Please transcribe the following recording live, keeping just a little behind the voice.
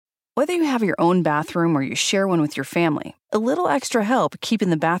Whether you have your own bathroom or you share one with your family, a little extra help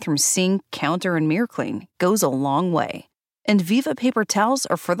keeping the bathroom sink, counter, and mirror clean goes a long way. And Viva paper towels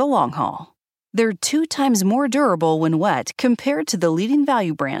are for the long haul. They're 2 times more durable when wet compared to the leading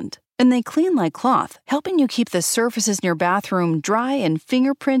value brand. And they clean like cloth, helping you keep the surfaces in your bathroom dry and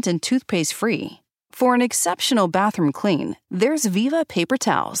fingerprint and toothpaste free. For an exceptional bathroom clean, there's Viva paper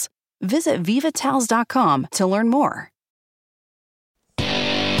towels. Visit vivatowels.com to learn more.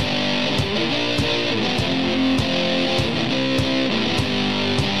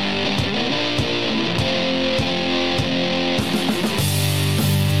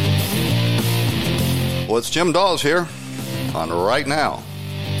 Well, it's Jim Dawes here on Right Now,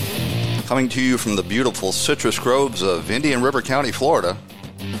 coming to you from the beautiful citrus groves of Indian River County, Florida,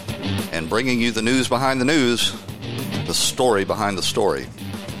 and bringing you the news behind the news, the story behind the story.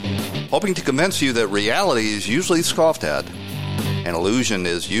 Hoping to convince you that reality is usually scoffed at and illusion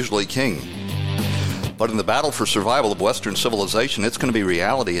is usually king. But in the battle for survival of Western civilization, it's going to be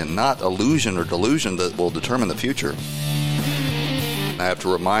reality and not illusion or delusion that will determine the future. I have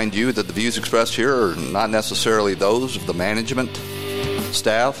to remind you that the views expressed here are not necessarily those of the management,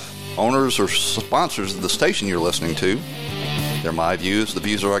 staff, owners, or sponsors of the station you're listening to. They're my views, the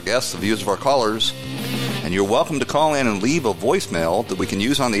views of our guests, the views of our callers, and you're welcome to call in and leave a voicemail that we can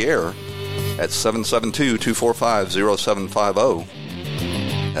use on the air at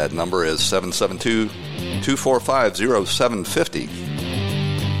 772-245-0750. That number is 772-245-0750.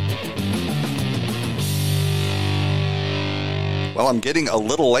 Well, I'm getting a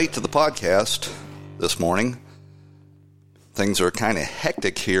little late to the podcast this morning. Things are kind of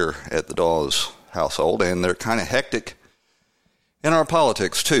hectic here at the Dawes household, and they're kind of hectic in our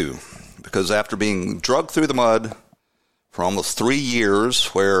politics, too. Because after being dragged through the mud for almost 3 years,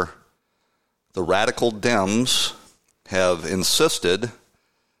 where the radical Dems have insisted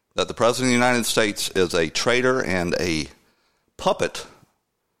that the President of the United States is a traitor and a puppet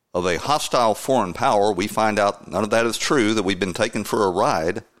of a hostile foreign power, we find out none of that is true, that we've been taken for a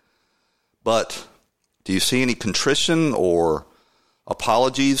ride. But do you see any contrition or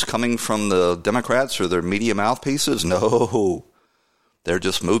apologies coming from the Democrats or their media mouthpieces? No. They're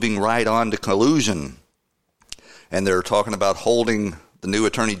just moving right on to collusion. And they're talking about holding the new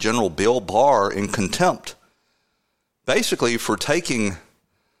Attorney General Bill Barr in contempt, basically for taking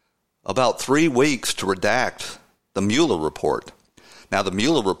about 3 weeks to redact the Mueller report. Now, the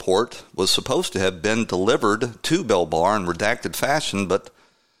Mueller report was supposed to have been delivered to Bill Barr in redacted fashion, but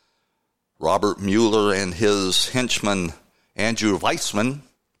Robert Mueller and his henchman, Andrew Weissman,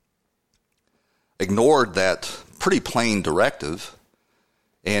 ignored that pretty plain directive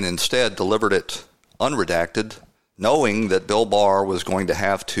and instead delivered it unredacted, knowing that Bill Barr was going to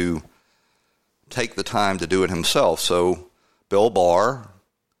have to take the time to do it himself. So Bill Barr,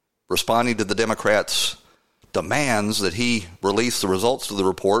 responding to the Democrats' demands that he release the results of the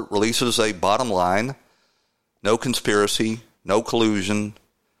report, releases a bottom line: no conspiracy, no collusion,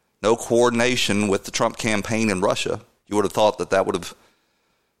 no coordination with the Trump campaign in Russia. You would have thought that that would have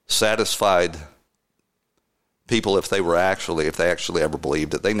satisfied people if they actually ever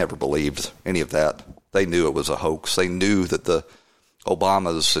believed it. They never believed any of that. They knew it was a hoax. They knew that the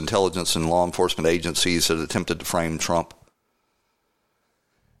Obama's intelligence and law enforcement agencies had attempted to frame Trump.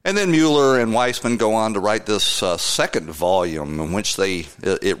 And then Mueller and Weissman go on to write this second volume in which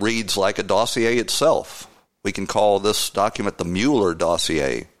it reads like a dossier itself. We can call this document the Mueller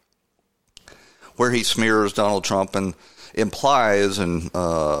dossier, where he smears Donald Trump and implies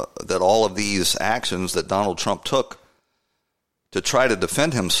that all of these actions that Donald Trump took to try to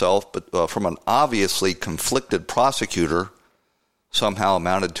defend himself, but from an obviously conflicted prosecutor, somehow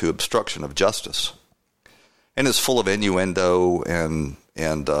amounted to obstruction of justice. And is full of innuendo and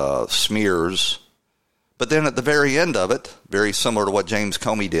smears. But then at the very end of it, very similar to what James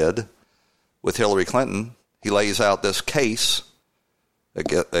Comey did with Hillary Clinton, he lays out this case,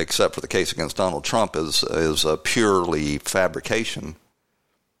 except for the case against Donald Trump, is a purely fabrication.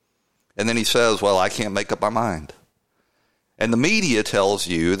 And then he says, well, I can't make up my mind. And the media tells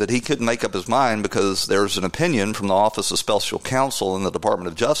you that he couldn't make up his mind because there's an opinion from the Office of Special Counsel in the Department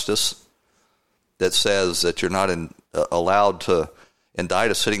of Justice that says that you're not allowed to indict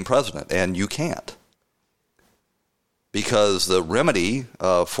a sitting president, and you can't. Because the remedy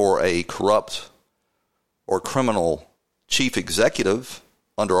for a corrupt or criminal chief executive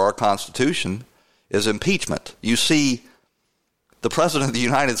under our Constitution is impeachment. You see, the President of the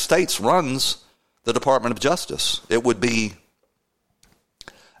United States runs the Department of Justice. It would be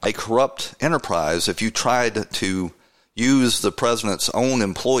a corrupt enterprise if you tried to use the president's own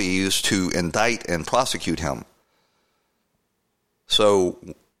employees to indict and prosecute him. So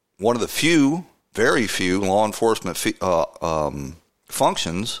one of the few, very few law enforcement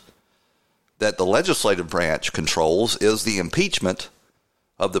functions that the legislative branch controls is the impeachment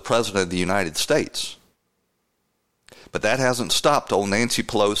of the President of the United States. But that hasn't stopped old Nancy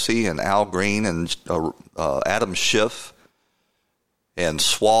Pelosi and Al Green and Adam Schiff and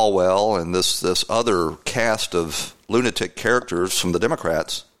Swalwell and this other cast of lunatic characters from the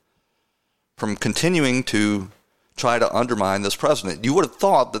Democrats from continuing to try to undermine this president. You would have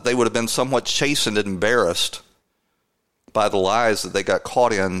thought that they would have been somewhat chastened and embarrassed by the lies that they got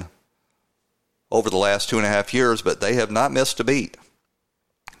caught in over the last 2.5 years, but they have not missed a beat.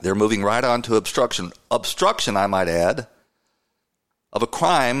 They're moving right on to obstruction. Obstruction, I might add, of a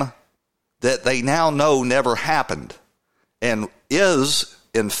crime that they now know never happened and is,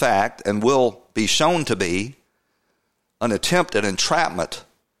 in fact, and will be shown to be an attempt at entrapment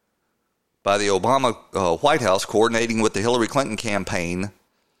by the Obama White House coordinating with the Hillary Clinton campaign,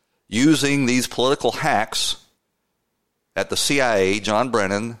 using these political hacks at the CIA, John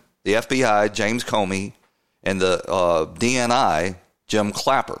Brennan, the FBI, James Comey, and the DNI, Jim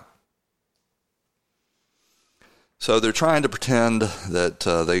Clapper. So they're trying to pretend that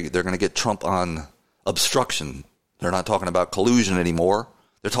they're going to get Trump on obstruction. They're not talking about collusion anymore.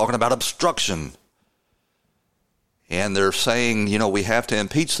 They're talking about obstruction. And they're saying, we have to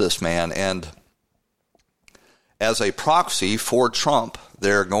impeach this man. And as a proxy for Trump,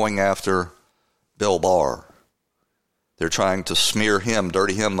 they're going after Bill Barr. They're trying to smear him,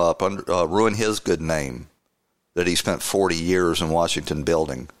 dirty him up, ruin his good name that he spent 40 years in Washington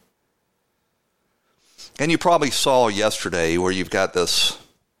building. And you probably saw yesterday where you've got this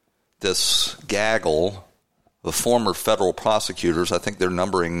gaggle of former federal prosecutors, I think they're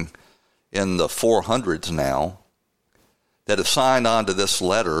numbering in the 400s now, that have signed on to this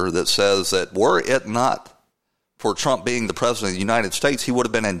letter that says that were it not for Trump being the president of the United States, he would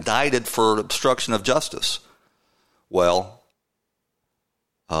have been indicted for obstruction of justice. Well,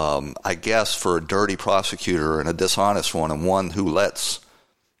 I guess for a dirty prosecutor and a dishonest one and one who lets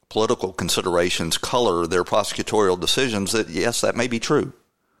political considerations color their prosecutorial decisions, that yes, that may be true.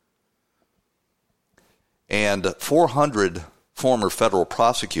 And 400 former federal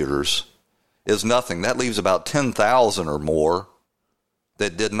prosecutors is nothing. That leaves about 10,000 or more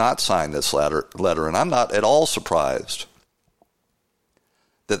that did not sign this letter. And I'm not at all surprised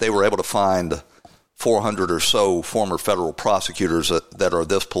that they were able to find 400 or so former federal prosecutors that are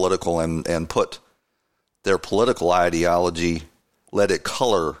this political and put their political ideology, let it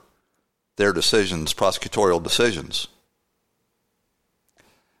color their decisions, prosecutorial decisions.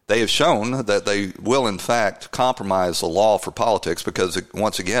 They have shown that they will, in fact, compromise the law for politics because,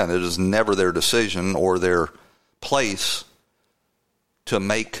 once again, it is never their decision or their place to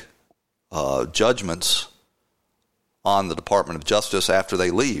make judgments on the Department of Justice after they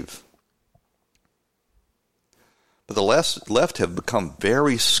leave. But the left have become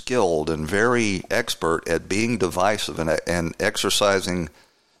very skilled and very expert at being divisive and exercising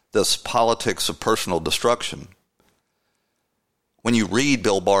this politics of personal destruction. When you read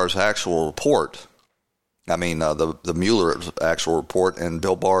Bill Barr's actual report, the Mueller's actual report and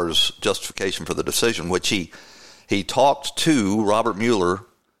Bill Barr's justification for the decision, which he talked to Robert Mueller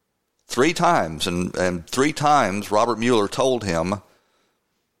 3 times, and 3 times Robert Mueller told him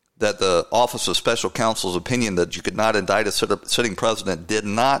that the Office of Special Counsel's opinion that you could not indict a sitting president did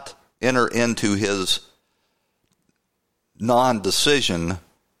not enter into his non-decision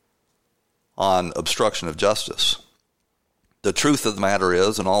on obstruction of justice. The truth of the matter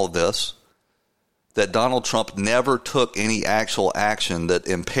is, in all of this, that Donald Trump never took any actual action that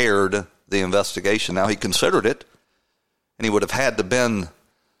impaired the investigation. Now, he considered it, and he would have had to been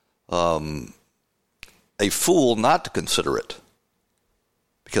a fool not to consider it.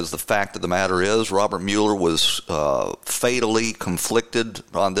 Because the fact of the matter is, Robert Mueller was fatally conflicted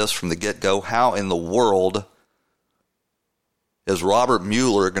on this from the get-go. How in the world is Robert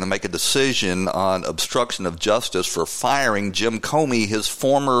Mueller going to make a decision on obstruction of justice for firing Jim Comey, his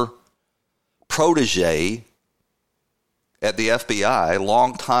former protege at the FBI?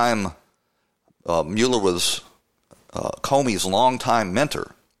 Mueller was Comey's longtime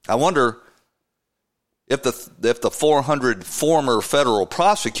mentor. I wonder if the 400 former federal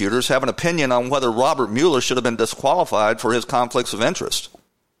prosecutors have an opinion on whether Robert Mueller should have been disqualified for his conflicts of interest.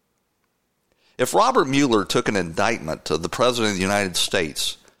 If Robert Mueller took an indictment to the President of the United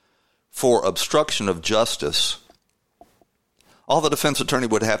States for obstruction of justice, all the defense attorney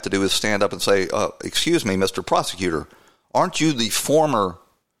would have to do is stand up and say, excuse me, Mr. Prosecutor, aren't you the former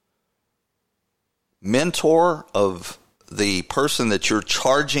mentor of the person that you're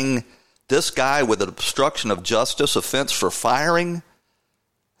charging this guy with an obstruction of justice offense for firing?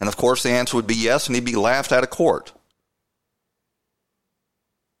 And of course, the answer would be yes, and he'd be laughed out of court.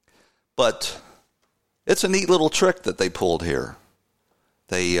 But it's a neat little trick that they pulled here.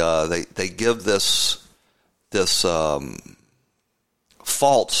 They give this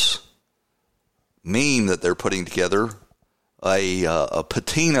false meme that they're putting together a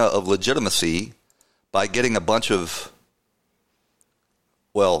patina of legitimacy by getting a bunch of,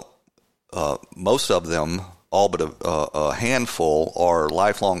 most of them, all but a handful, are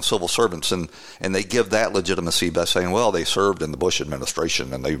lifelong civil servants, and they give that legitimacy by saying, well, they served in the Bush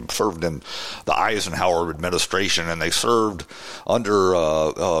administration, and they served in the Eisenhower administration, and they served under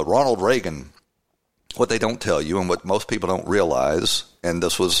Ronald Reagan. What they don't tell you, and what most people don't realize, and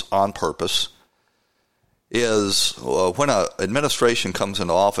this was on purpose, is when an administration comes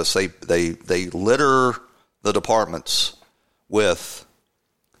into office, they litter the departments with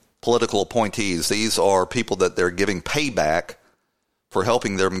political appointees. These are people that they're giving payback for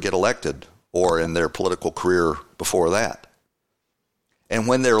helping them get elected or in their political career before that. And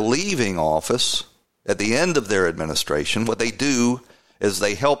when they're leaving office at the end of their administration, what they do is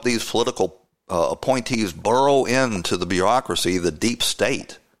they help these political appointees burrow into the bureaucracy, the deep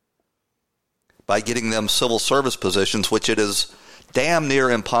state, by getting them civil service positions, which it is damn near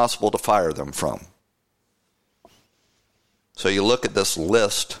impossible to fire them from. So you look at this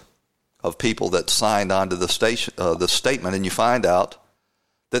list of people that signed on to the statement, and you find out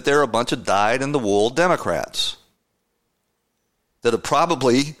that they're a bunch of dyed-in-the-wool Democrats that have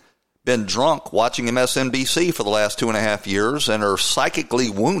probably been drunk watching MSNBC for the last 2.5 years and are psychically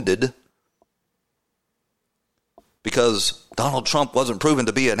wounded because Donald Trump wasn't proven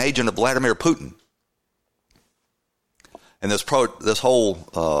to be an agent of Vladimir Putin. And this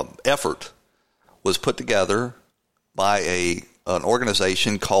whole effort was put together by an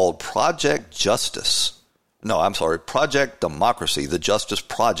organization called Project Democracy, the Justice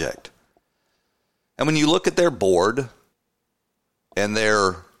Project. And when you look at their board and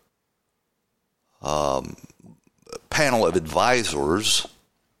their panel of advisors,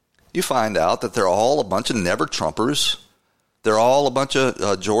 you find out that they're all a bunch of never-Trumpers. They're all a bunch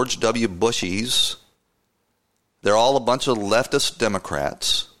of George W. Bushies. They're all a bunch of leftist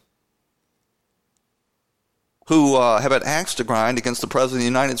Democrats who have an axe to grind against the President of the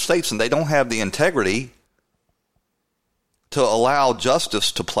United States, and they don't have the integrity to allow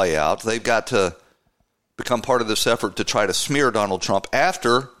justice to play out. They've got to become part of this effort to try to smear Donald Trump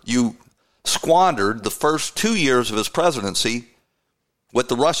after you squandered the first 2 years of his presidency with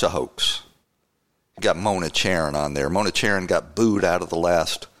the Russia hoax. You got Mona Charen on there. Mona Charen got booed out of the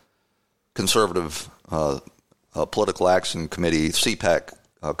last conservative Political Action Committee, CPAC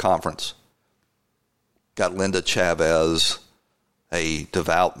conference. Got Linda Chavez, a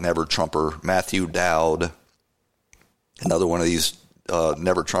devout never-Trumper, Matthew Dowd, another one of these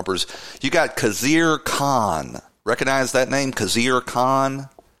never-Trumpers. You got Khizr Khan. Recognize that name, Khizr Khan?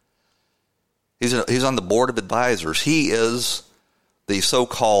 He's on the board of advisors. He is the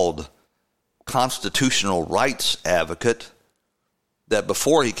so-called constitutional rights advocate that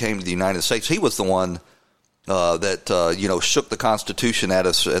before he came to the United States, he was the one that shook the Constitution at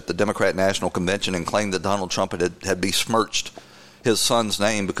us at the Democrat National Convention and claimed that Donald Trump had besmirched his son's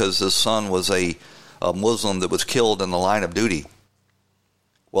name because his son was a Muslim that was killed in the line of duty.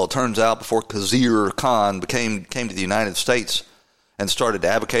 Well, it turns out before Khizr Khan came to the United States and started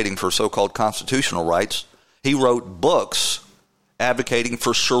advocating for so-called constitutional rights, he wrote books advocating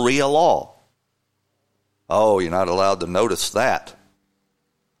for Sharia law. Oh, you're not allowed to notice that.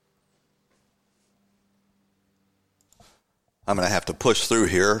 I'm going to have to push through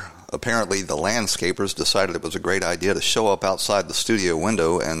here. Apparently, the landscapers decided it was a great idea to show up outside the studio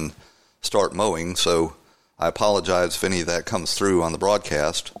window and start mowing, so I apologize if any of that comes through on the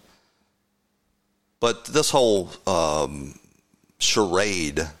broadcast. But this whole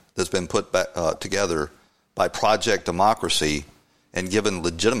charade that's been put back, together by Project Democracy and given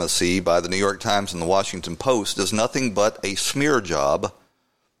legitimacy by the New York Times and the Washington Post is nothing but a smear job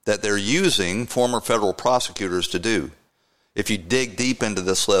that they're using former federal prosecutors to do. If you dig deep into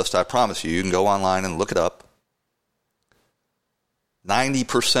this list, I promise you can go online and look it up.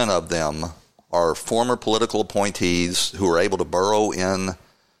 90% of them are former political appointees who are able to burrow in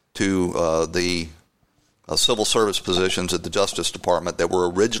to the civil service positions at the Justice Department that were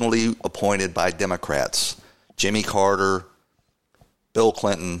originally appointed by Democrats. Jimmy Carter, Bill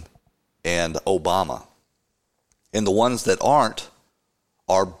Clinton, and Obama. And the ones that aren't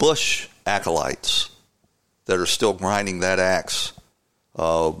are Bush acolytes that are still grinding that axe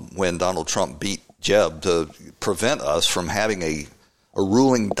when Donald Trump beat Jeb to prevent us from having a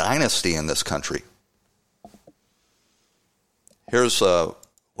ruling dynasty in this country. Here's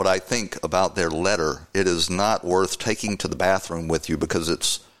what I think about their letter, it is not worth taking to the bathroom with you because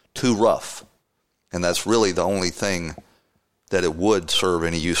it's too rough. And that's really the only thing that it would serve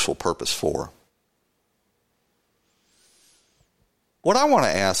any useful purpose for. What I want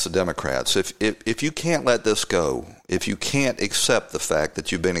to ask the Democrats, if you can't let this go, if you can't accept the fact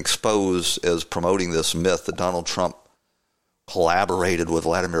that you've been exposed as promoting this myth that Donald Trump collaborated with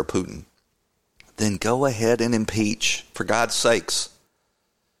Vladimir Putin, then go ahead and impeach, for God's sakes.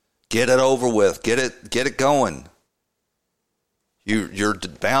 Get it over with. Get it going. You're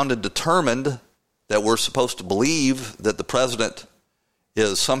bound and determined that we're supposed to believe that the president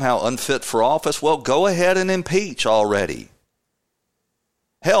is somehow unfit for office. Well, go ahead and impeach already.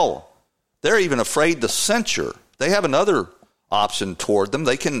 Hell, they're even afraid to censure. They have another option toward them.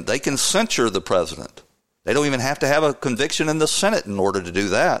 They can censure the president. They don't even have to have a conviction in the Senate in order to do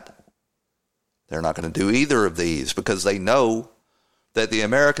that. They're not going to do either of these because they know that the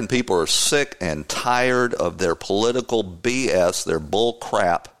American people are sick and tired of their political BS, their bull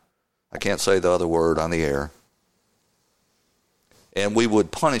crap. I can't say the other word on the air. And we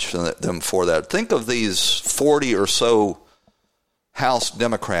would punish them for that. Think of these 40 or so House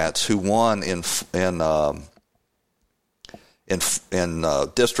Democrats who won in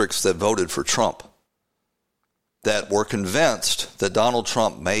districts that voted for Trump, that were convinced that Donald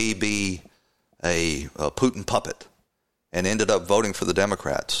Trump may be a Putin puppet and ended up voting for the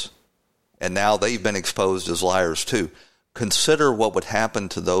Democrats. And now they've been exposed as liars too. Consider what would happen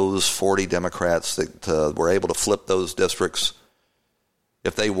to those 40 Democrats that were able to flip those districts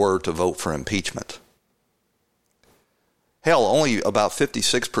if they were to vote for impeachment. Hell, only about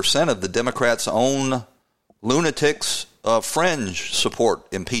 56% of the Democrats' own lunatics fringe support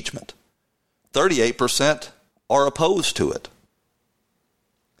impeachment. 38% are opposed to it.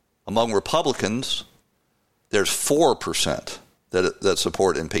 Among Republicans, there's 4% that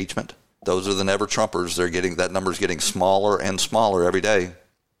support impeachment. Those are the never-Trumpers. That number's getting smaller and smaller every day.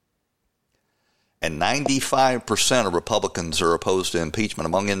 And 95% of Republicans are opposed to impeachment.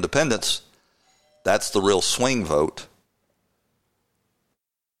 Among independents, that's the real swing vote.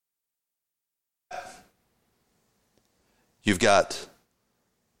 You've got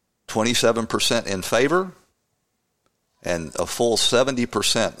 27% in favor and a full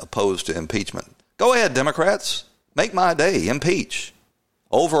 70% opposed to impeachment. Go ahead, Democrats. Make my day. Impeach.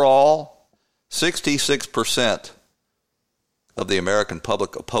 Overall, 66% of the American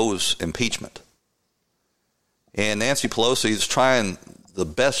public oppose impeachment. And Nancy Pelosi is trying the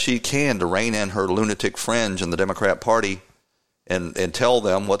best she can to rein in her lunatic fringe in the Democrat Party and tell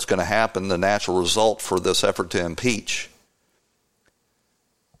them what's going to happen, the natural result for this effort to impeach.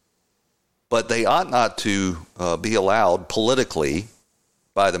 But they ought not to be allowed politically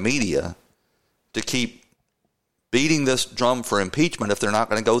by the media to keep beating this drum for impeachment if they're not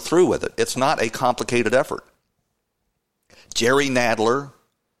going to go through with it. It's not a complicated effort. Jerry Nadler,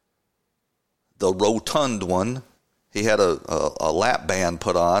 the rotund one, he had a lap band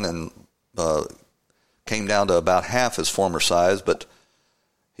put on and came down to about half his former size, but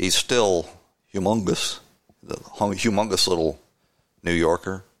he's still humongous, the humongous little New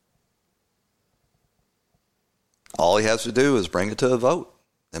Yorker. All he has to do is bring it to a vote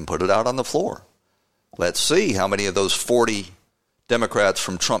and put it out on the floor. Let's see how many of those 40 Democrats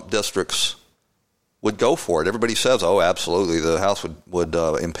from Trump districts would go for it. Everybody says, oh, absolutely, the House would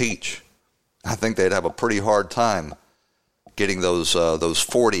impeach. I think they'd have a pretty hard time getting those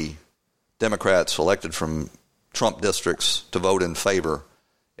 40 Democrats elected from Trump districts to vote in favor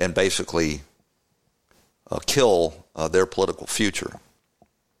and basically kill their political future.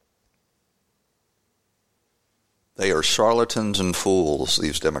 They are charlatans and fools,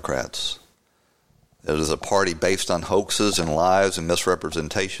 these Democrats. It is a party based on hoaxes and lies and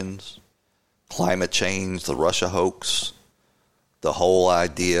misrepresentations. Climate change, the Russia hoax, the whole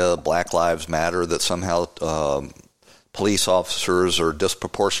idea, Black Lives Matter, that somehow police officers are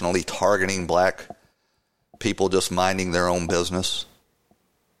disproportionately targeting black people just minding their own business.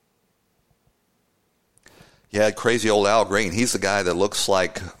 You had crazy old Al Green. He's the guy that looks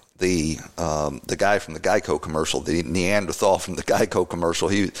like the guy from the Geico commercial, the Neanderthal from the Geico commercial.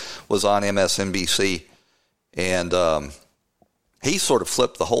 He was on MSNBC, and he sort of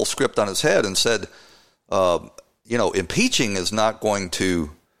flipped the whole script on his head and said, impeaching is not going to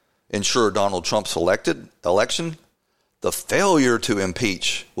ensure Donald Trump's election. The failure to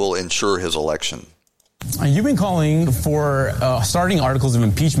impeach will ensure his election. You've been calling for starting articles of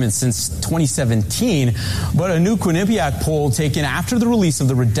impeachment since 2017, but a new Quinnipiac poll taken after the release of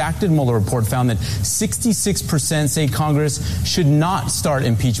the redacted Mueller report found that 66% say Congress should not start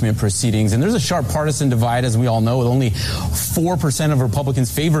impeachment proceedings. And there's a sharp partisan divide, as we all know, with only 4% of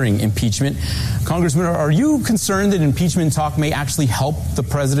Republicans favoring impeachment. Congressman, are you concerned that impeachment talk may actually help the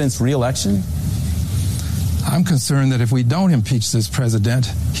president's reelection? I'm concerned that if we don't impeach this president,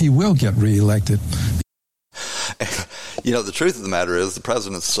 he will get reelected. You know, the truth of the matter is the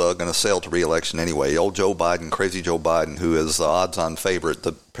president's going to sail to re-election anyway. Old Joe Biden, crazy Joe Biden, who is the odds-on favorite.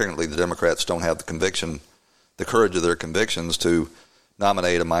 Apparently the Democrats don't have the courage of their convictions to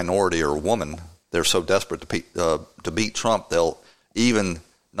nominate a minority or a woman. They're so desperate to beat Trump, they'll even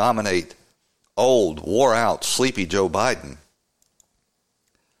nominate old, wore-out, sleepy Joe Biden.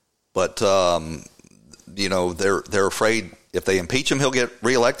 But, you know, they're afraid if they impeach him, he'll get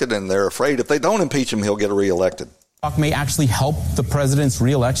reelected, and they're afraid if they don't impeach him, he'll get reelected. May actually help the president's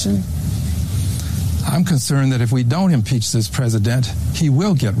reelection? I'm concerned that if we don't impeach this president, he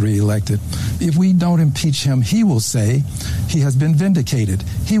will get reelected. If we don't impeach him, he will say he has been vindicated.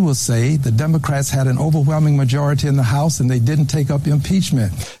 He will say the Democrats had an overwhelming majority in the House and they didn't take up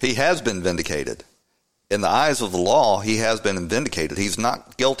impeachment. He has been vindicated. In the eyes of the law, he has been vindicated. He's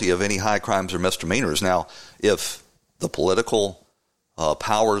not guilty of any high crimes or misdemeanors. Now, if the political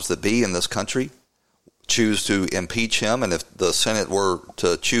powers that be in this country choose to impeach him, and if the Senate were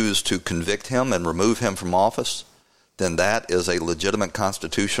to choose to convict him and remove him from office, then that is a legitimate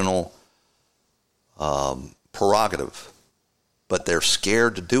constitutional prerogative. But they're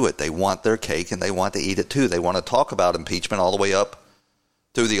scared to do it. They want their cake and they want to eat it too. They want to talk about impeachment all the way up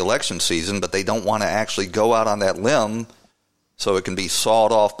through the election season, but they don't want to actually go out on that limb so it can be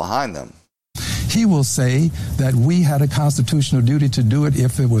sawed off behind them. He will say that we had a constitutional duty to do it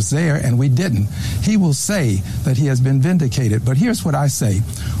if it was there, and we didn't. He will say that he has been vindicated. But here's what I say.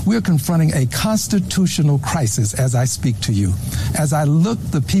 We're confronting a constitutional crisis as I speak to you. As I look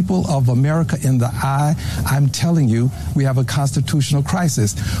the people of America in the eye, I'm telling you we have a constitutional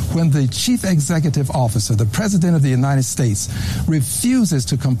crisis. When the chief executive officer, the president of the United States, refuses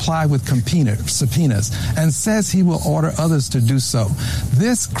to comply with subpoenas and says he will order others to do so,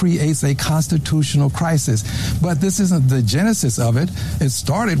 this creates a constitutional crisis. But this isn't the genesis of it. It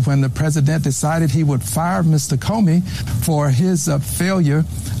started when the president decided he would fire Mr. Comey for his failure,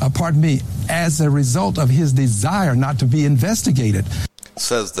 as a result of his desire not to be investigated.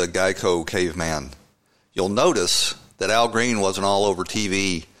 Says the Geico caveman. You'll notice that Al Green wasn't all over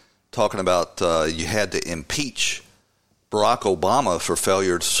TV talking about you had to impeach Barack Obama for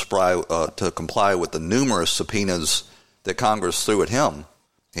failure to comply with the numerous subpoenas that Congress threw at him.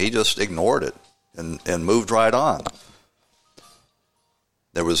 He just ignored it and moved right on.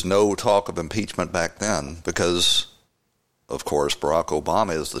 There was no talk of impeachment back then because, of course, Barack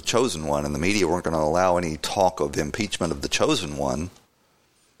Obama is the chosen one, and the media weren't going to allow any talk of impeachment of the chosen one.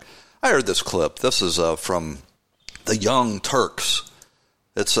 I heard this clip. This is from the Young Turks.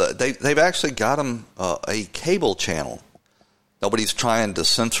 It's they've actually got them a cable channel. Nobody's trying to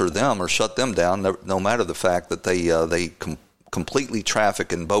censor them or shut them down, no matter the fact that they completely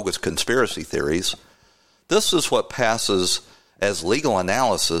traffic in bogus conspiracy theories. This is what passes as legal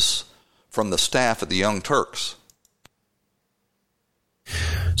analysis from the staff at the Young Turks.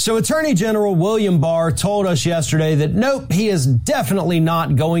 So Attorney General William Barr told us yesterday that nope, he is definitely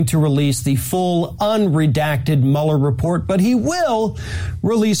not going to release the full unredacted Mueller report, but he will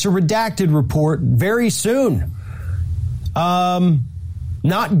release a redacted report very soon.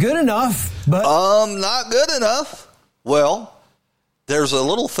 Not good enough, but not good enough. Well, there's a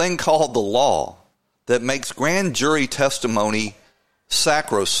little thing called the law that makes grand jury testimony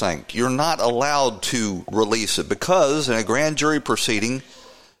sacrosanct. You're not allowed to release it because in a grand jury proceeding,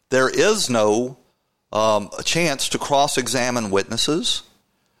 there is no chance to cross-examine witnesses.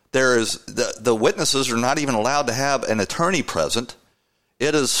 There is the witnesses are not even allowed to have an attorney present.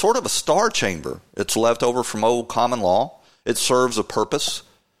 It is sort of a star chamber. It's left over from old common law. It serves a purpose.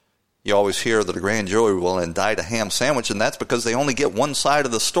 You always hear that a grand jury will indict a ham sandwich, and that's because they only get one side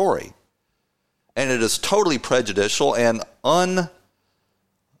of the story. And it is totally prejudicial and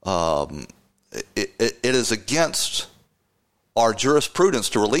it is against our jurisprudence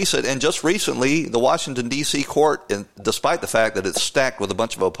to release it. And just recently, the Washington, D.C. court, despite the fact that it's stacked with a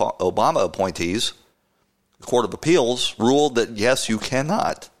bunch of Obama appointees, the Court of Appeals ruled that, yes, you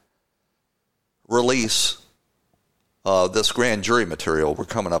cannot release this grand jury material. We're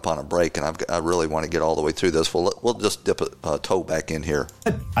coming up on a break, and I really want to get all the way through this. We'll just dip a toe back in here.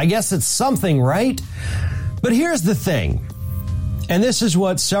 I guess it's something, right? But here's the thing. And this is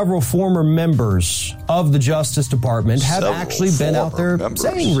what several former members of the Justice Department have actually been out there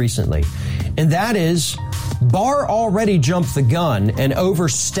saying recently. And that is, Barr already jumped the gun and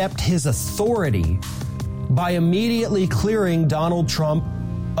overstepped his authority by immediately clearing Donald Trump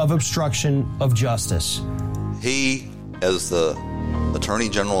of obstruction of justice. He, as the Attorney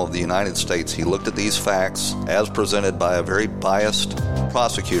General of the United States, he looked at these facts as presented by a very biased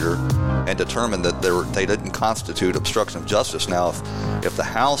prosecutor and determined that they didn't constitute obstruction of justice. Now, if the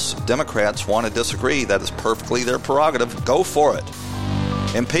House Democrats want to disagree, that is perfectly their prerogative. Go for it.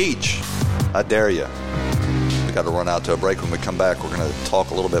 Impeach. I dare you. We got to run out to a break. When we come back, we're going to talk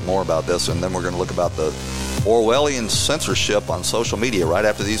a little bit more about this, and then we're going to look about the Orwellian censorship on social media right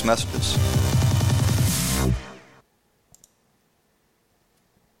after these messages.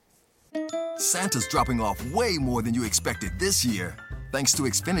 Santa's dropping off way more than you expected this year. Thanks to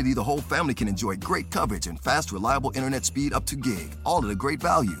Xfinity, the whole family can enjoy great coverage and fast, reliable internet speed up to gig, all at a great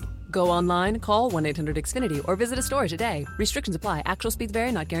value. Go online, call 1-800-XFINITY, or visit a store today. Restrictions apply. Actual speeds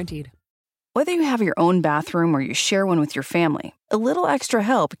vary, not guaranteed. Whether you have your own bathroom or you share one with your family, a little extra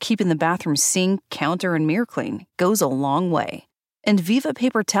help keeping the bathroom sink, counter, and mirror clean goes a long way. And Viva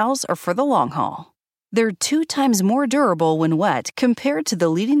paper towels are for the long haul. They're 2 times more durable when wet compared to the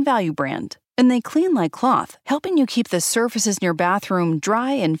leading value brand. And they clean like cloth, helping you keep the surfaces in your bathroom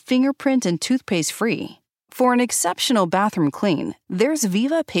dry and fingerprint and toothpaste free. For an exceptional bathroom clean, there's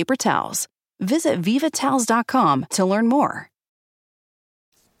Viva paper towels. Visit vivatowels.com to learn more.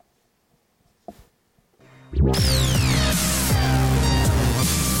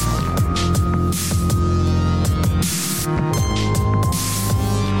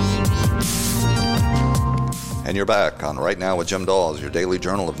 And you're back on Right Now with Jim Dawes, your daily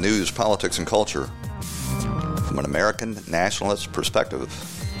journal of news, politics, and culture from an American nationalist perspective.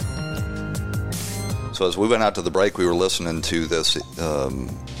 So as we went out to the break, we were listening to this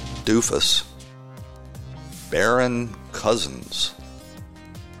doofus, Barron Cousins.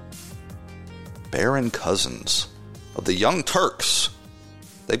 Barron Cousins of the Young Turks.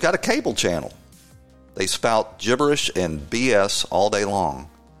 They've got a cable channel. They spout gibberish and BS all day long.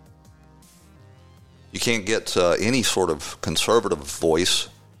 You can't get any sort of conservative voice.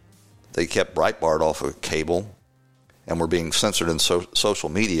 They kept Breitbart off of cable, and we're being censored in social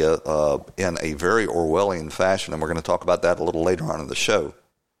media in a very Orwellian fashion, and we're going to talk about that a little later on in the show.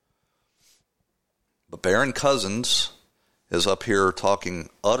 But Barron Cousins is up here talking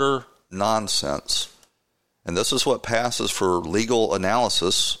utter nonsense, and this is what passes for legal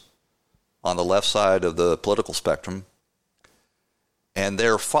analysis on the left side of the political spectrum. And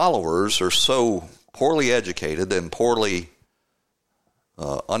their followers are so poorly educated and poorly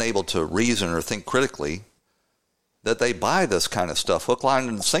unable to reason or think critically that they buy this kind of stuff hook, line,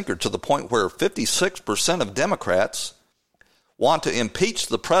 and sinker, to the point where 56% of Democrats want to impeach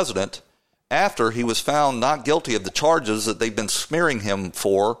the president after he was found not guilty of the charges that they've been smearing him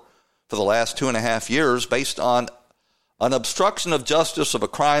for the last 2.5 years based on an obstruction of justice of a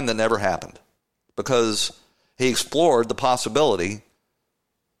crime that never happened, because he explored the possibility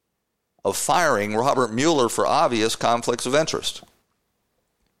of firing Robert Mueller for obvious conflicts of interest.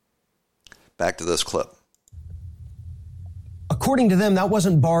 Back to this clip. According to them, that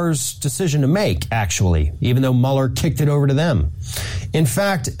wasn't Barr's decision to make, actually, even though Mueller kicked it over to them. In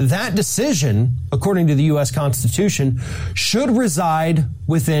fact, that decision, according to the U.S. Constitution, should reside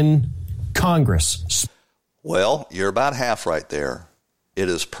within Congress. Well, you're about half right there. It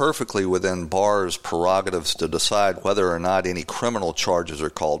is perfectly within Barr's prerogatives to decide whether or not any criminal charges are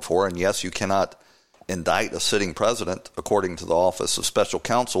called for. And yes, you cannot indict a sitting president according to the Office of Special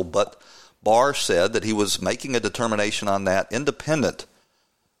Counsel, but Barr said that he was making a determination on that independent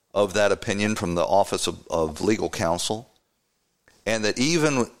of that opinion from the Office of Legal Counsel, and that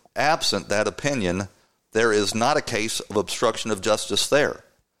even absent that opinion, there is not a case of obstruction of justice there.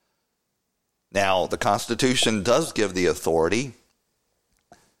 Now, the Constitution does give the authority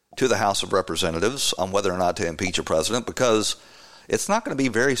to the House of Representatives on whether or not to impeach a president, because it's not going to be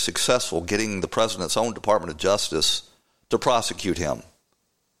very successful getting the president's own Department of Justice to prosecute him.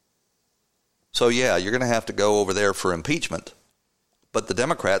 So yeah, you're going to have to go over there for impeachment. But the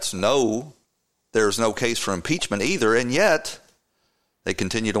Democrats know there's no case for impeachment either, and yet they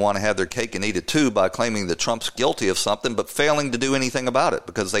continue to want to have their cake and eat it too by claiming that Trump's guilty of something but failing to do anything about it,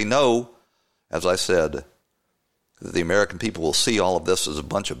 because they know, as I said, that the American people will see all of this as a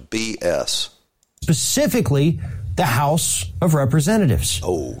bunch of BS. Specifically, the House of Representatives.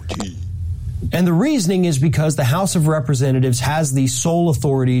 Oh, gee. And the reasoning is because the House of Representatives has the sole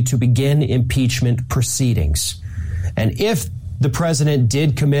authority to begin impeachment proceedings. And if the president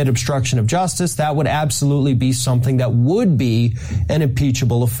did commit obstruction of justice, that would absolutely be something that would be an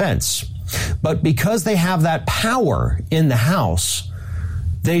impeachable offense. But because they have that power in the House,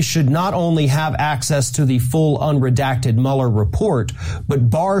 they should not only have access to the full unredacted Mueller report, but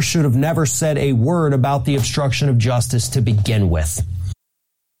Barr should have never said a word about the obstruction of justice to begin with.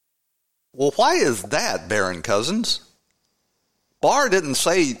 Well, why is that, Baron Cousins? Barr didn't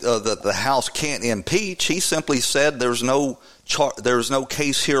say that the House can't impeach. He simply said there's no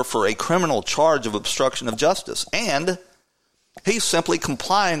case here for a criminal charge of obstruction of justice. And he's simply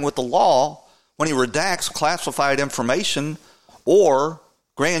complying with the law when he redacts classified information or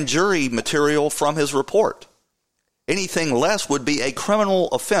grand jury material from his report. Anything less would be a criminal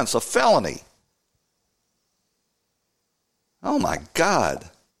offense, a felony. Oh my God.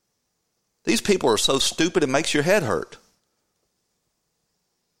 These people are so stupid it makes your head hurt.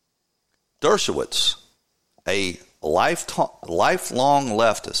 Dershowitz, a lifelong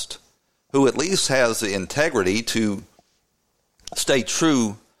leftist who at least has the integrity to stay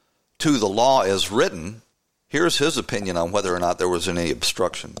true to the law as written, here's his opinion on whether or not there was any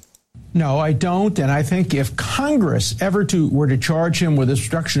obstruction. No, I don't. And I think if Congress ever were to charge him with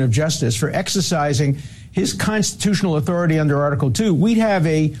obstruction of justice for exercising his constitutional authority under Article 2, we'd have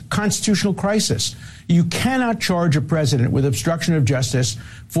a constitutional crisis. You cannot charge a president with obstruction of justice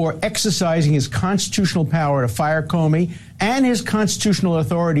for exercising his constitutional power to fire Comey and his constitutional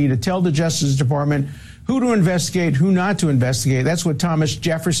authority to tell the Justice Department who to investigate, who not to investigate. That's what Thomas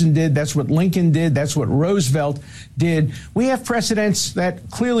Jefferson did. That's what Lincoln did. That's what Roosevelt did. We have precedents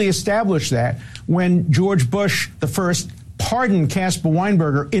that clearly establish that when George Bush, the first, pardoned Caspar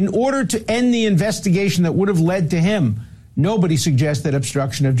Weinberger in order to end the investigation that would have led to him. Nobody suggested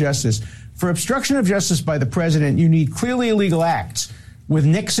obstruction of justice. For obstruction of justice by the president, you need clearly illegal acts. With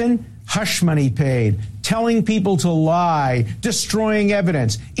Nixon, hush money paid, telling people to lie, destroying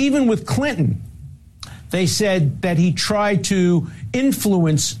evidence. Even with Clinton, they said that he tried to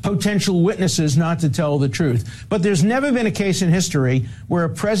influence potential witnesses not to tell the truth. But there's never been a case in history where a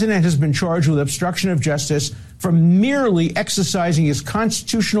president has been charged with obstruction of justice for merely exercising his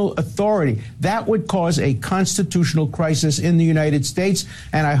constitutional authority. That would cause a constitutional crisis in the United States,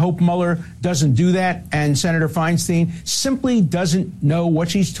 and I hope Mueller doesn't do that. And Senator Feinstein simply doesn't know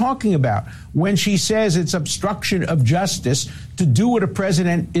what she's talking about when she says it's obstruction of justice to do what a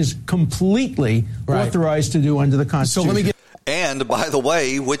president is completely authorized to do under the Constitution. So let me get. And by the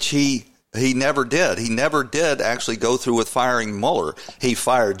way, which he never did. He never did actually go through with firing Mueller. He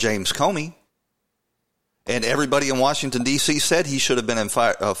fired James Comey. And everybody in Washington, D.C. said he should have been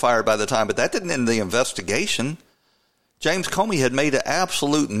fired by the time. But that didn't end the investigation. James Comey had made an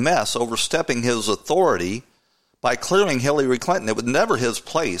absolute mess, overstepping his authority by clearing Hillary Clinton. It was never his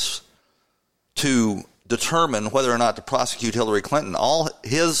place to determine whether or not to prosecute Hillary Clinton. All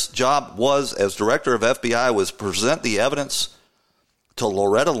his job was, as director of FBI, was present the evidence to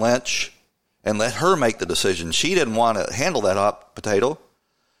Loretta Lynch and let her make the decision. She didn't want to handle that hot potato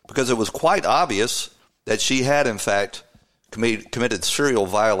because it was quite obvious that she had, in fact, committed serial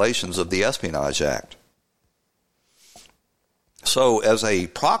violations of the Espionage Act. So as a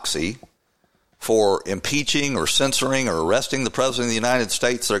proxy for impeaching or censoring or arresting the President of the United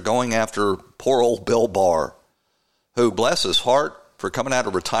States, they're going after poor old Bill Barr, who, bless his heart, for coming out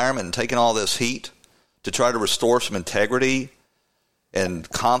of retirement and taking all this heat to try to restore some integrity and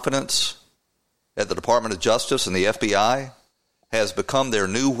confidence at the Department of Justice and the FBI, has become their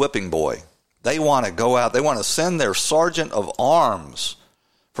new whipping boy. They want to go out, they want to send their sergeant of arms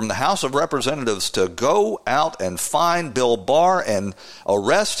from the House of Representatives to go out and find Bill Barr and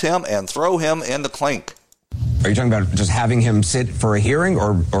arrest him and throw him in the clink. Are you talking about just having him sit for a hearing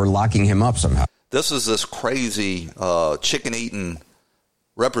or locking him up somehow? This is this crazy chicken-eating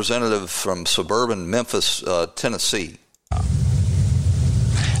representative from suburban Memphis, Tennessee.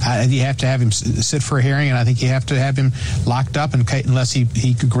 You have to have him sit for a hearing, and I think you have to have him locked up unless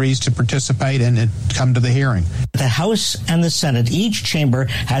he agrees to participate and come to the hearing. The House and the Senate, each chamber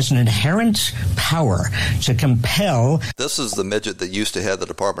has an inherent power to compel. This is the midget that used to head the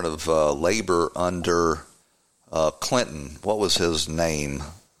Department of Labor under Clinton. What was his name?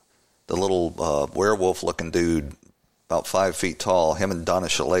 The little werewolf-looking dude, about 5 feet tall. Him and Donna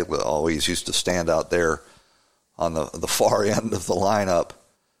Shalala always used to stand out there on the far end of the lineup.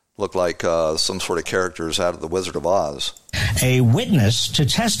 Look like some sort of characters out of The Wizard of Oz. A witness to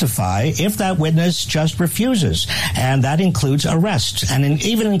testify if that witness just refuses, and that includes arrest, and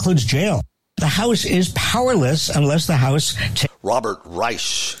even includes jail. The House is powerless unless the House... Robert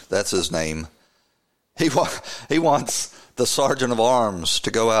Reich, that's his name. He wants the sergeant of arms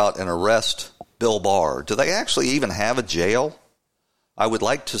to go out and arrest Bill Barr. Do they actually even have a jail I would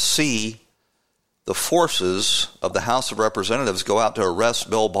like to see the forces of the House of Representatives go out to arrest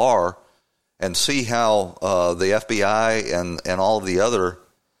Bill Barr and see how the FBI and all of the other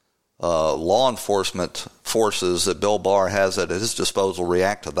law enforcement forces that Bill Barr has at his disposal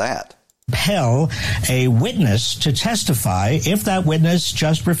react to that. Compel a witness to testify if that witness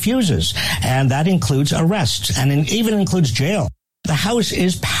just refuses, and that includes arrest and even includes jail. The House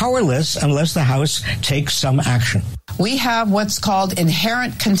is powerless unless the House takes some action. We have what's called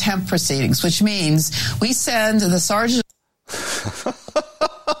inherent contempt proceedings, which means we send the sergeant.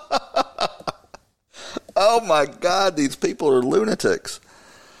 Oh my God, these people are lunatics.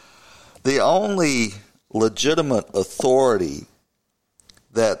 The only legitimate authority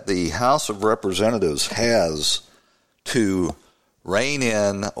that the House of Representatives has to rein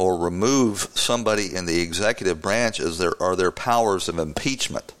in or remove somebody in the executive branch are their powers of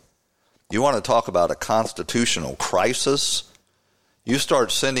impeachment. You want to talk about a constitutional crisis? You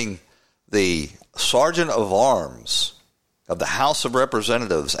start sending the Sergeant of Arms of the House of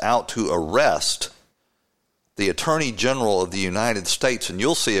Representatives out to arrest the Attorney General of the United States, and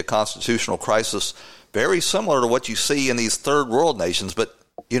you'll see a constitutional crisis very similar to what you see in these third world nations. But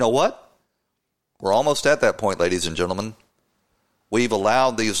you know what? We're almost at that point, ladies and gentlemen. We've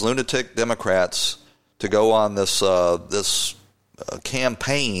allowed these lunatic Democrats to go on this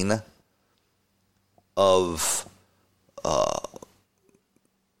campaign of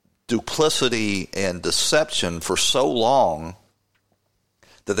duplicity and deception for so long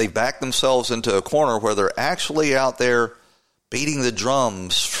that they've backed themselves into a corner where they're actually out there beating the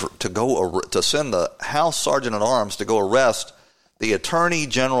drums to send the House Sergeant at Arms to go arrest the Attorney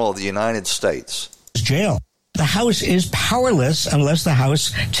General of the United States. Jail. The House is powerless unless the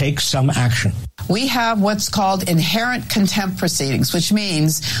House takes some action. We have what's called inherent contempt proceedings, which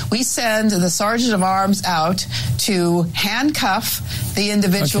means we send the Sergeant of Arms out to handcuff the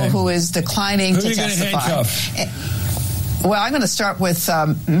individual who is declining to testify. Who are you going to handcuff? Well, I'm going to start with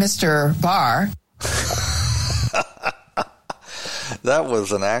Mr. Barr. That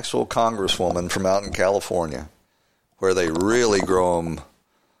was an actual congresswoman from out in California, where they really grow them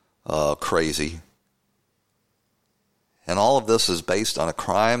crazy. And all of this is based on a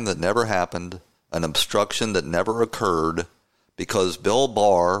crime that never happened, an obstruction that never occurred, because Bill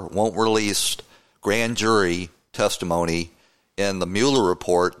Barr won't release grand jury testimony in the Mueller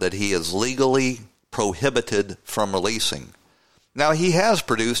report that he is legally prohibited from releasing. Now, he has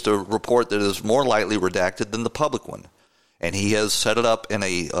produced a report that is more lightly redacted than the public one, and he has set it up in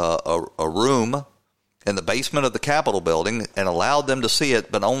a room in the basement of the Capitol building and allowed them to see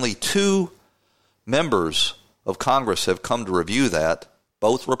it, but only 2 members of Congress have come to review that,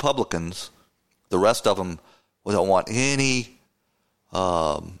 both Republicans. The rest of them don't want any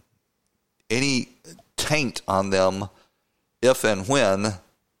taint on them if and when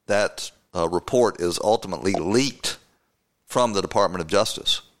that report is ultimately leaked from the Department of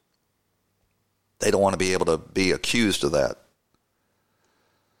Justice. They don't want to be able to be accused of that.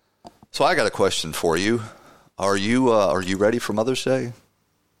 So I got a question for you. Are you ready for Mother's Day?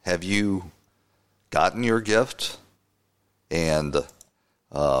 Have you gotten your gift and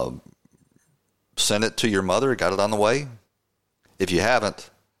sent it to your mother? Got it on the way? If you haven't,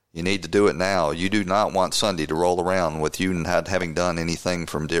 you need to do it now. You do not want Sunday to roll around with you not having done anything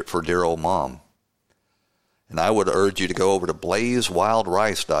for dear old mom. And I would urge you to go over to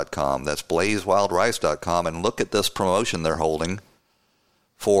blazewildrice.com. That's blazewildrice.com, and look at this promotion they're holding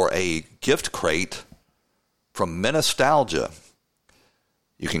for a gift crate from Ministalgia.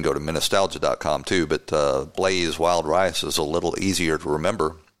 You can go to Ministalgia.com too, but Blaze Wild Rice is a little easier to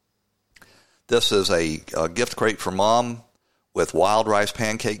remember. This is a gift crate for mom with wild rice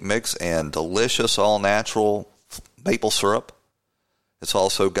pancake mix and delicious all-natural maple syrup. It's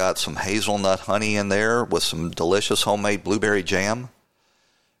also got some hazelnut honey in there with some delicious homemade blueberry jam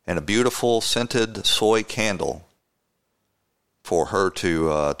and a beautiful scented soy candle for her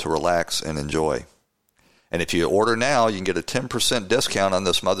to relax and enjoy. And if you order now, you can get a 10% discount on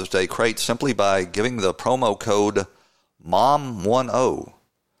this Mother's Day crate simply by giving the promo code MOM10.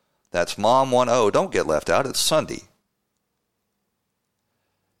 That's MOM10. Don't get left out. It's Sunday.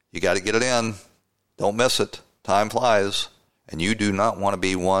 You got to get it in. Don't miss it. Time flies. And you do not want to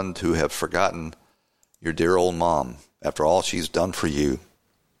be one to have forgotten your dear old mom after all she's done for you.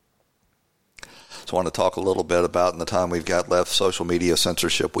 So I want to talk a little bit about, in the time we've got left, social media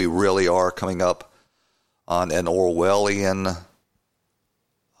censorship. We really are coming up on an Orwellian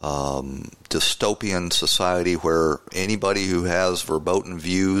dystopian society where anybody who has verboten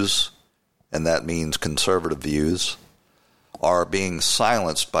views, and that means conservative views, are being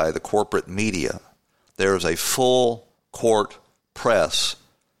silenced by the corporate media. There's a full court press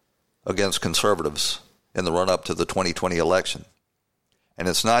against conservatives in the run-up to the 2020 election. And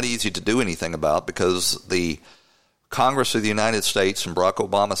it's not easy to do anything about because the Congress of the United States and Barack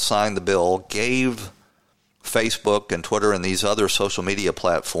Obama signed the bill, gave Facebook and Twitter and these other social media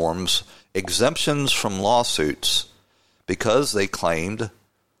platforms exemptions from lawsuits because they claimed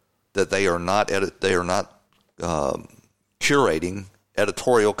that they are not curating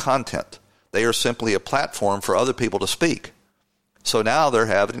editorial content. They are simply a platform for other people to speak. So now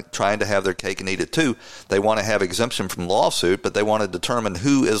they're trying to have their cake and eat it too. They want to have exemption from lawsuit, but they want to determine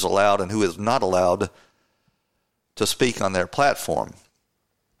who is allowed and who is not allowed to speak on their platform.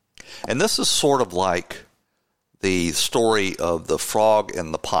 And this is sort of like the story of the frog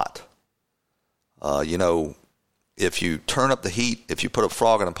in the pot. If you turn up the heat, if you put a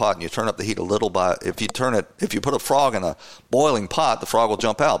frog in a pot and you turn up the heat a little if you put a frog in a boiling pot, the frog will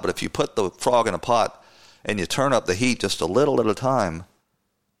jump out. But if you put the frog in a pot and you turn up the heat just a little at a time,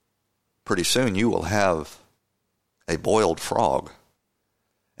 pretty soon you will have a boiled frog.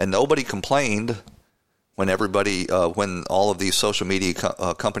 And nobody complained when when all of these social media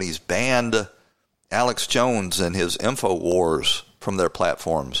companies banned Alex Jones and his InfoWars from their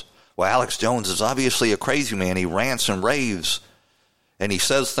platforms. Well, Alex Jones is obviously a crazy man. He rants and raves, and he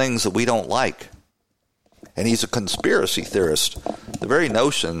says things that we don't like. And he's a conspiracy theorist. The very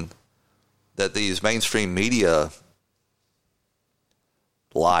notion that these mainstream media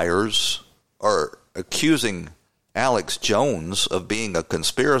liars are accusing Alex Jones of being a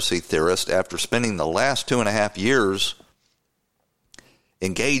conspiracy theorist after spending the last 2.5 years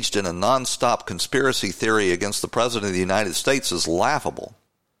engaged in a nonstop conspiracy theory against the President of the United States is laughable.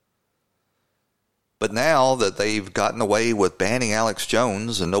 But now that they've gotten away with banning Alex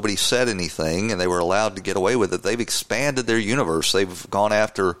Jones and nobody said anything and they were allowed to get away with it, they've expanded their universe. They've gone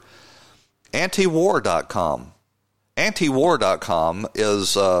after antiwar.com. Antiwar.com is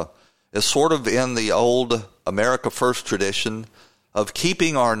sort of in the old America First tradition of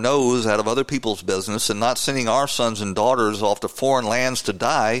keeping our nose out of other people's business and not sending our sons and daughters off to foreign lands to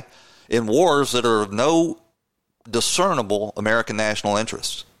die in wars that are of no discernible American national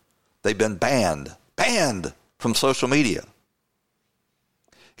interest. They've been banned from social media.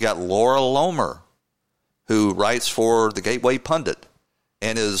 You got Laura Lomer, who writes for the Gateway Pundit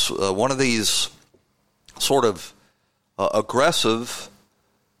and is one of these sort of aggressive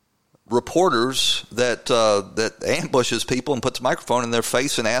reporters that ambushes people and puts a microphone in their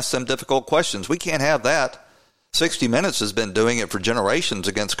face and asks them difficult questions. We can't have that. 60 Minutes has been doing it for generations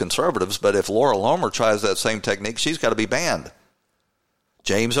against conservatives, but if Laura Lomer tries that same technique, she's got to be banned.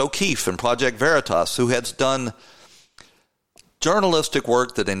 James O'Keefe and Project Veritas, who has done journalistic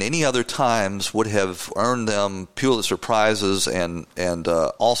work that in any other times would have earned them Pulitzer Prizes and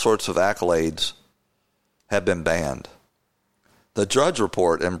all sorts of accolades, have been banned. The Drudge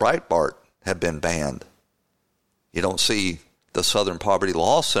Report and Breitbart have been banned. You don't see the Southern Poverty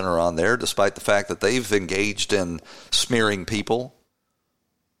Law Center on there, despite the fact that they've engaged in smearing people.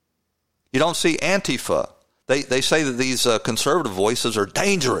 You don't see Antifa. They say that these conservative voices are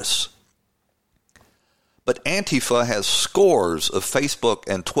dangerous. But Antifa has scores of Facebook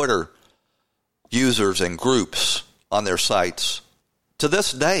and Twitter users and groups on their sites. To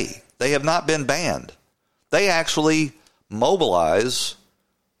this day, they have not been banned. They actually mobilize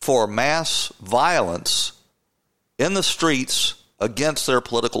for mass violence in the streets against their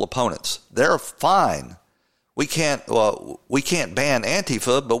political opponents. They're fine. We can't ban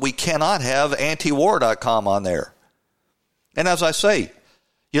Antifa, but we cannot have antiwar.com on there. And as I say,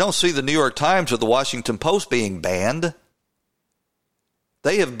 you don't see the New York Times or the Washington Post being banned.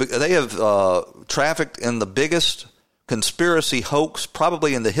 They have trafficked in the biggest conspiracy hoax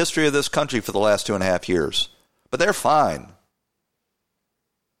probably in the history of this country for the last 2.5 years. But they're fine.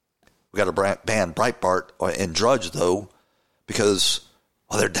 We got to ban Breitbart and Drudge, though, because,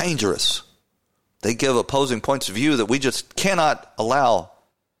 they're dangerous. They give opposing points of view that we just cannot allow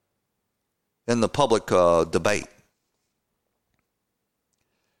in the public debate.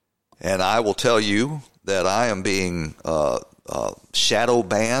 And I will tell you that I am being shadow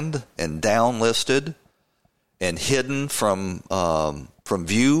banned and downlisted and hidden from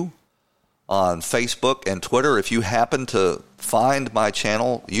view on Facebook and Twitter. If you happen to find my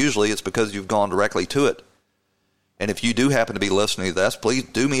channel, usually it's because you've gone directly to it. And if you do happen to be listening to this, please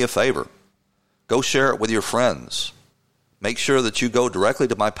do me a favor. Go share it with your friends. Make sure that you go directly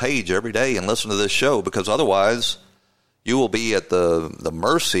to my page every day and listen to this show, because otherwise you will be at the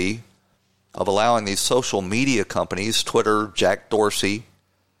mercy of allowing these social media companies, Twitter, Jack Dorsey,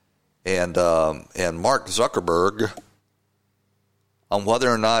 and Mark Zuckerberg, on whether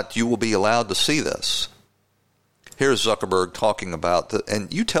or not you will be allowed to see this. Here's Zuckerberg talking about,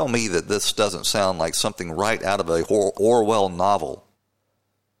 and you tell me that this doesn't sound like something right out of a Orwell novel,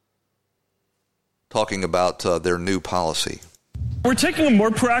 talking about their new policy. We're taking a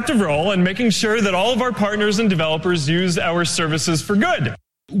more proactive role in making sure that all of our partners and developers use our services for good.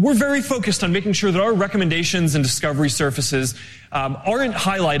 We're very focused on making sure that our recommendations and discovery surfaces aren't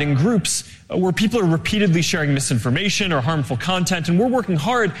highlighting groups where people are repeatedly sharing misinformation or harmful content, and we're working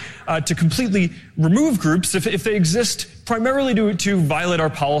hard to completely remove groups if they exist primarily to violate our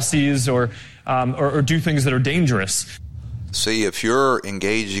policies or do things that are dangerous. See, if you're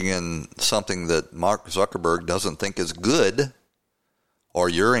engaging in something that Mark Zuckerberg doesn't think is good, or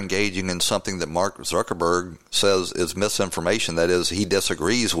you're engaging in something that Mark Zuckerberg says is misinformation, that is, he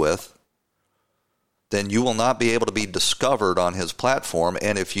disagrees with, then you will not be able to be discovered on his platform.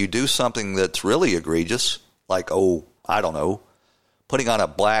 And if you do something that's really egregious, like, putting on a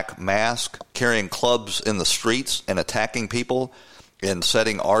black mask, carrying clubs in the streets and attacking people and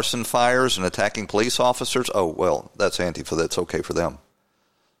setting arson fires and attacking police officers, that's Antifa. That's okay for them.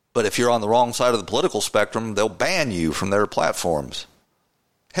 But if you're on the wrong side of the political spectrum, they'll ban you from their platforms.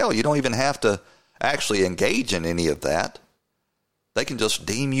 Hell, you don't even have to actually engage in any of that. They can just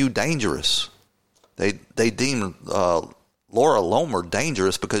deem you dangerous. They deem Laura Lomer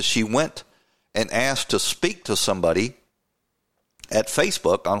dangerous because she went and asked to speak to somebody at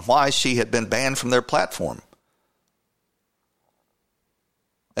Facebook on why she had been banned from their platform.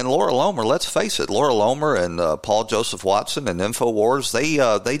 And Laura Lomer, let's face it, Laura Lomer and Paul Joseph Watson and InfoWars,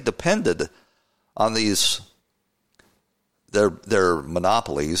 they depended on these their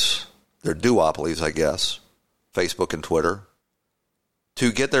monopolies, their duopolies, I guess, Facebook and Twitter,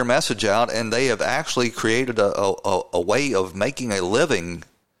 to get their message out, and they have actually created a way of making a living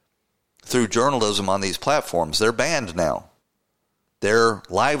through journalism on these platforms. They're banned now. Their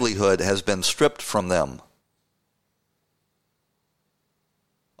livelihood has been stripped from them.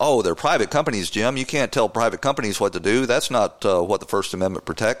 Oh, they're private companies, Jim. You can't tell private companies what to do. That's not what the First Amendment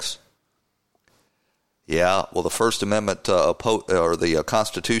protects. Yeah, well, the First Amendment or the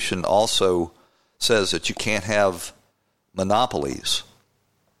Constitution also says that you can't have monopolies.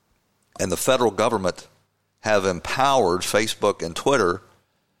 And the federal government have empowered Facebook and Twitter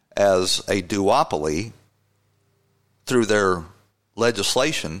as a duopoly through their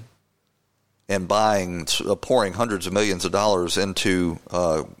legislation and pouring hundreds of millions of dollars into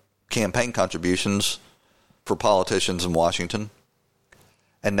campaign contributions for politicians in Washington.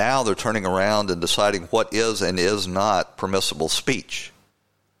 And now they're turning around and deciding what is and is not permissible speech.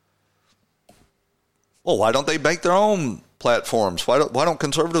 Well, why don't they make their own platforms? Why don't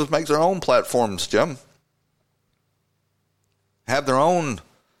conservatives make their own platforms, Jim? Have their own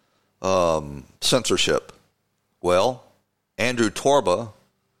censorship. Well, Andrew Torba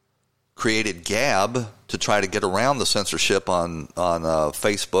created Gab to try to get around the censorship on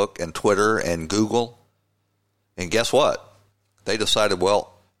Facebook and Twitter and Google. And guess what? They decided,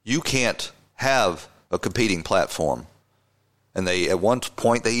 well, you can't have a competing platform. And they, at one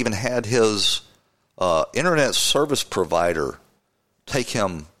point, they even had his internet service provider take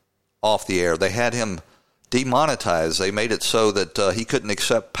him off the air. They had him demonetized. They made it so that he couldn't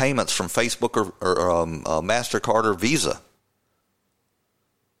accept payments from Facebook or MasterCard or Visa.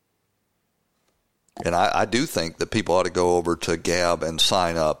 And I do think that people ought to go over to Gab and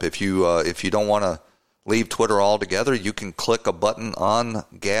sign up. If you don't want to leave Twitter altogether, you can click a button on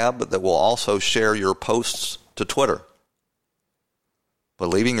Gab that will also share your posts to Twitter. But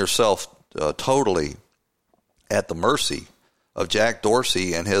leaving yourself totally at the mercy of Jack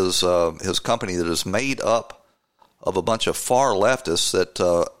Dorsey and his company that is made up of a bunch of far leftists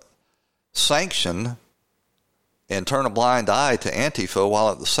that sanction and turn a blind eye to Antifa while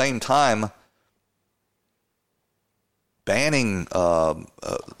at the same time banning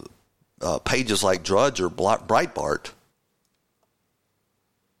pages like Drudge or Breitbart,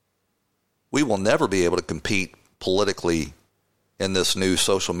 we will never be able to compete politically in this new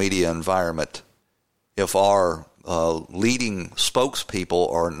social media environment if our leading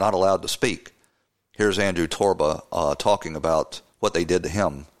spokespeople are not allowed to speak. Here's Andrew Torba talking about what they did to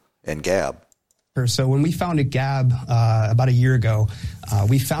him in Gab. So when we founded Gab about a year ago,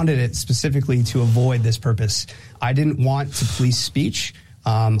 we founded it specifically to avoid this purpose. I didn't want to police speech.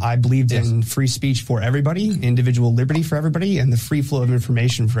 I believed in free speech for everybody, individual liberty for everybody, and the free flow of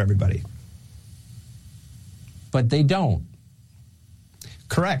information for everybody. But they don't.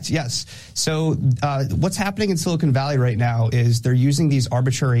 Correct. Yes. So what's happening in Silicon Valley right now is they're using these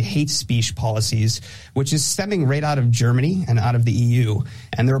arbitrary hate speech policies, which is stemming right out of Germany and out of the EU.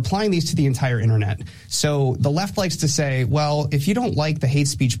 And they're applying these to the entire internet. So the left likes to say, well, if you don't like the hate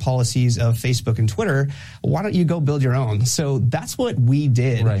speech policies of Facebook and Twitter, why don't you go build your own? So that's what we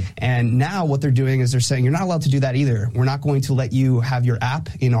did. Right. And now what they're doing is they're saying you're not allowed to do that either. We're not going to let you have your app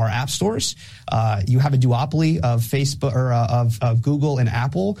in our app stores. You have a duopoly of Facebook or of Google and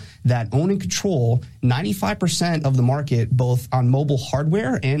Apple that own and control 95% of the market, both on mobile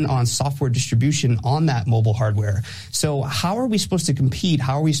hardware and on software distribution on that mobile hardware. So how are we supposed to compete?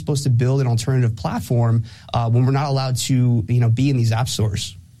 How are we supposed to build an alternative platform when we're not allowed to, be in these app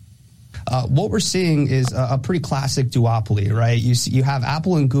stores? What we're seeing is a pretty classic duopoly, right? You have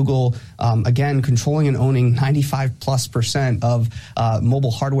Apple and Google, again, controlling and owning 95+% of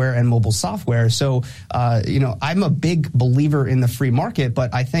mobile hardware and mobile software. So, I'm a big believer in the free market,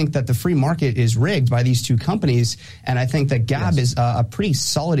 but I think that the free market is rigged by these two companies. And I think that Gab is a pretty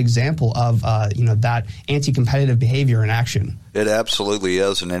solid example of, that anti-competitive behavior in action. It absolutely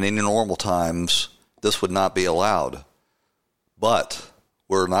is. And in normal times, this would not be allowed. But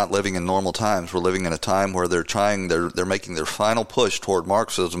we're not living in normal times. We're living in a time where they're making their final push toward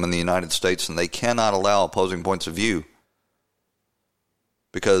Marxism in the United States, and they cannot allow opposing points of view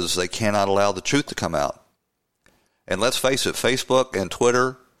because they cannot allow the truth to come out. And let's face it, Facebook and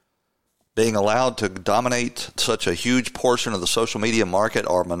Twitter being allowed to dominate such a huge portion of the social media market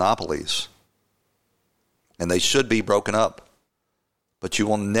are monopolies, and they should be broken up. But you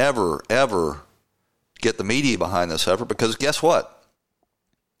will never, ever get the media behind this effort because guess what?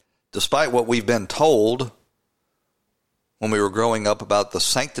 Despite what we've been told when we were growing up about the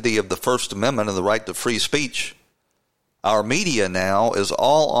sanctity of the First Amendment and the right to free speech, our media now is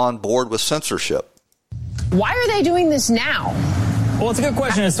all on board with censorship. Why are they doing this now? Well, it's a good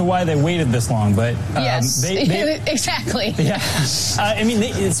question as to why they waited this long, but yes, exactly. Yeah,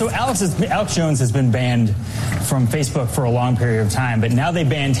 so Alex Jones has been banned from Facebook for a long period of time, but now they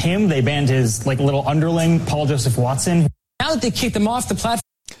banned him. They banned his little underling, Paul Joseph Watson. Now that they kicked him off the platform.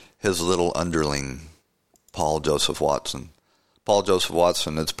 His little underling, Paul Joseph Watson. Paul Joseph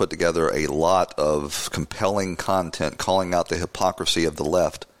Watson has put together a lot of compelling content calling out the hypocrisy of the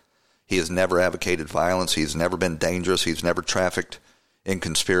left. He has never advocated violence. He's never been dangerous. He's never trafficked in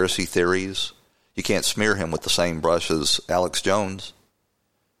conspiracy theories. You can't smear him with the same brush as Alex Jones.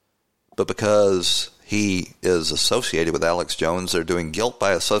 But because he is associated with Alex Jones, they're doing guilt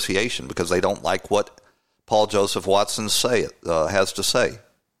by association because they don't like what Paul Joseph Watson has to say.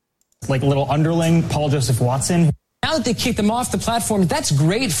 Little underling, Paul Joseph Watson. Now that they kicked them off the platform, that's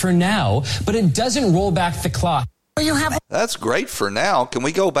great for now, but it doesn't roll back the clock. That's great for now. Can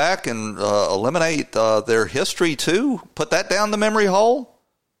we go back and eliminate their history too? Put that down the memory hole?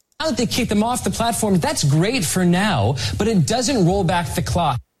 Now that they kicked them off the platform, that's great for now, but it doesn't roll back the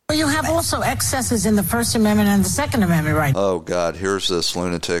clock. Well, you have also excesses in the First Amendment and the Second Amendment, right? Oh, God, here's this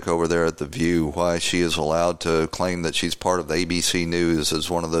lunatic over there at The View. Why she is allowed to claim that she's part of the ABC News is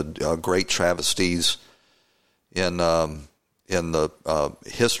one of the great travesties in the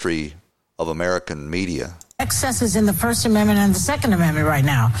history of American media. Excesses in the First Amendment and the Second Amendment right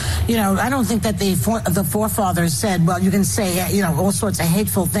now. I don't think that the forefathers said, well, you can say, all sorts of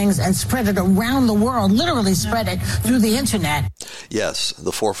hateful things and spread it around the world, literally spread it through the internet. Yes,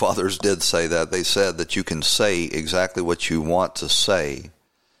 the forefathers did say that. They said that you can say exactly what you want to say,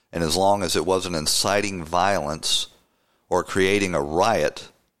 and as long as it wasn't inciting violence or creating a riot,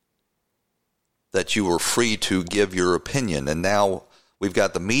 that you were free to give your opinion. And now we've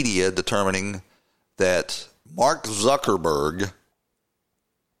got the media determining that Mark Zuckerberg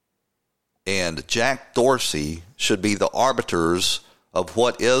and Jack Dorsey should be the arbiters of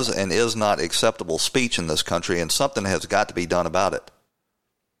what is and is not acceptable speech in this country, and something has got to be done about it.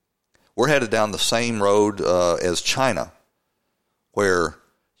 We're headed down the same road as China, where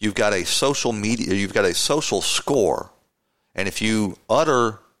you've got a social score, and if you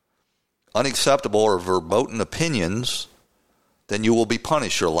utter unacceptable or verboten opinions, then you will be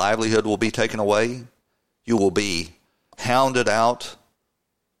punished. Your livelihood will be taken away. You will be hounded out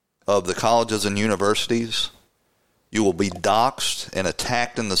of the colleges and universities. You will be doxxed and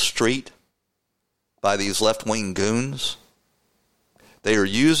attacked in the street by these left-wing goons. They are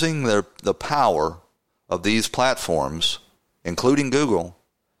using the power of these platforms, including Google,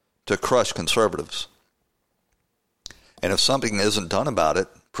 to crush conservatives. And if something isn't done about it,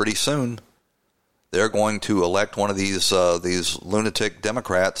 pretty soon they're going to elect one of these lunatic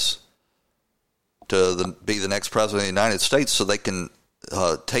Democrats to be the next president of the United States so they can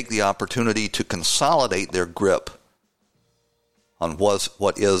take the opportunity to consolidate their grip on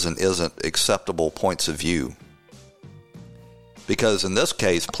what is and isn't acceptable points of view. Because in this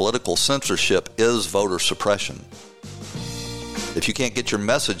case, political censorship is voter suppression. If you can't get your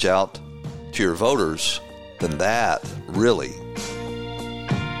message out to your voters, then that really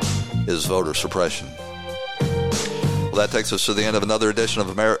is voter suppression. Well, that takes us to the end of another edition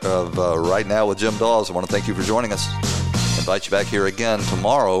of Right Now with Jim Dawes. I want to thank you for joining us. I invite you back here again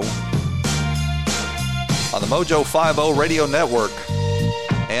tomorrow on the Mojo 50 Radio Network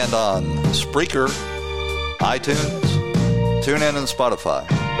and on Spreaker, iTunes, TuneIn, and Spotify.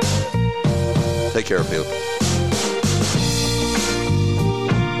 Take care, people.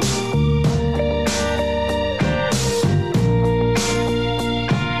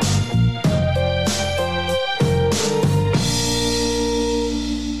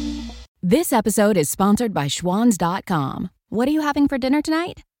 This episode is sponsored by Schwans.com. What are you having for dinner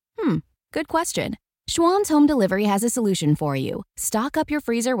tonight? Good question. Schwann's Home Delivery has a solution for you. Stock up your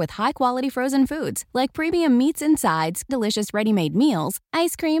freezer with high-quality frozen foods like premium meats and sides, delicious ready-made meals,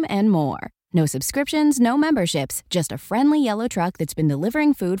 ice cream, and more. No subscriptions, no memberships, just a friendly yellow truck that's been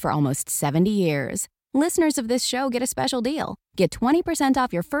delivering food for almost 70 years. Listeners of this show get a special deal. Get 20%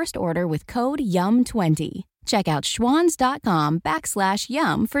 off your first order with code YUM20. Check out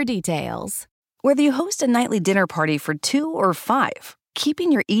schwans.com/yum for details. Whether you host a nightly dinner party for 2 or 5,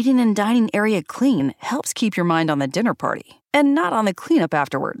 keeping your eating and dining area clean helps keep your mind on the dinner party and not on the cleanup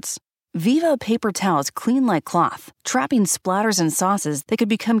afterwards. Viva paper towels clean like cloth, trapping splatters and sauces that could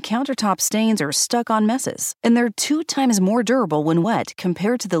become countertop stains or stuck on messes. And they're 2 times more durable when wet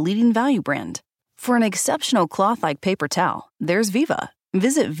compared to the leading value brand. For an exceptional cloth-like paper towel, there's Viva.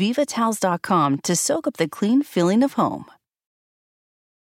 Visit vivatowels.com to soak up the clean feeling of home.